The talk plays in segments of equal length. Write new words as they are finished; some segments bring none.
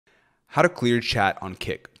How to clear chat on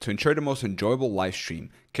Kick. To ensure the most enjoyable live stream,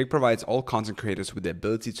 Kick provides all content creators with the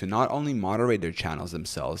ability to not only moderate their channels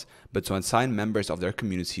themselves, but to assign members of their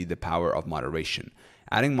community the power of moderation.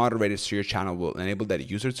 Adding moderators to your channel will enable that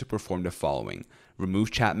user to perform the following: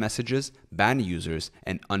 remove chat messages, ban users,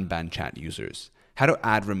 and unban chat users. How to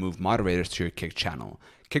add remove moderators to your Kick channel.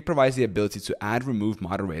 Kick provides the ability to add remove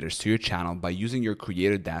moderators to your channel by using your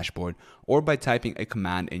creator dashboard or by typing a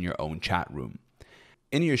command in your own chat room.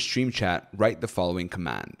 In your stream chat, write the following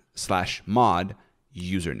command: /mod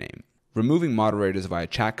username. Removing moderators via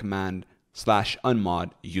chat command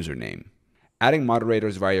 /unmod username. Adding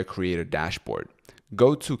moderators via your creator dashboard.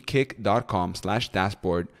 Go to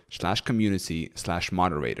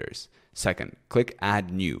kick.com/dashboard/community/moderators. Second, click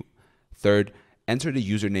add new. Third, enter the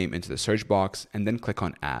username into the search box and then click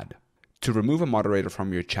on add. To remove a moderator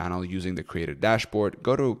from your channel using the creator dashboard,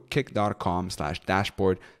 go to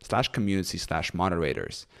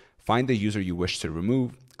kick.com/dashboard/community/moderators. Find the user you wish to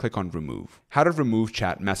remove, click on remove. How to remove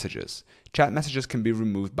chat messages. Chat messages can be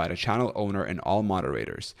removed by the channel owner and all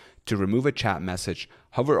moderators. To remove a chat message,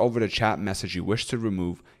 hover over the chat message you wish to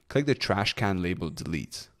remove, click the trash can labeled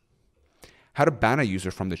delete. How to ban a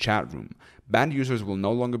user from the chat room. Banned users will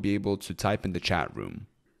no longer be able to type in the chat room.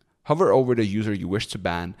 Hover over the user you wish to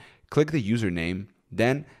ban, click the username,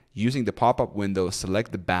 then using the pop-up window,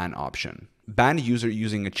 select the ban option. Ban a user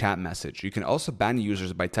using a chat message. You can also ban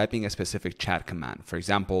users by typing a specific chat command, for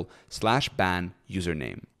example, /ban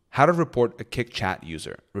username. How to report a Kick chat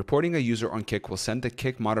user. Reporting a user on Kick will send the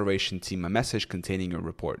Kick moderation team a message containing your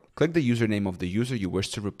report. Click the username of the user you wish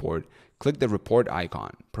to report, click the report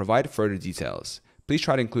icon, provide further details. Please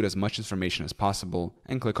try to include as much information as possible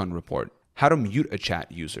and click on report. How to mute a chat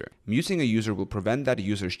user. Muting a user will prevent that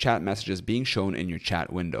user's chat messages being shown in your chat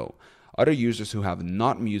window. Other users who have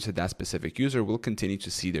not muted that specific user will continue to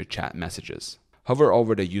see their chat messages. Hover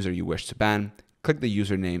over the user you wish to ban, click the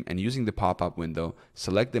username, and using the pop-up window,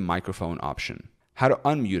 select the microphone option. How to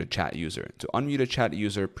unmute a chat user. To unmute a chat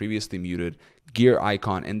user previously muted, gear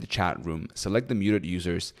icon in the chat room, select the muted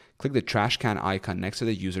users, click the trash can icon next to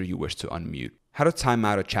the user you wish to unmute. How to time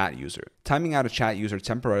out a chat user. Timing out a chat user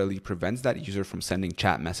temporarily prevents that user from sending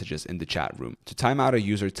chat messages in the chat room. To time out a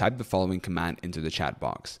user, type the following command into the chat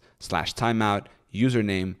box: /timeout,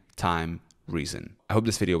 username, time, reason. I hope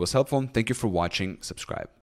this video was helpful. Thank you for watching. Subscribe.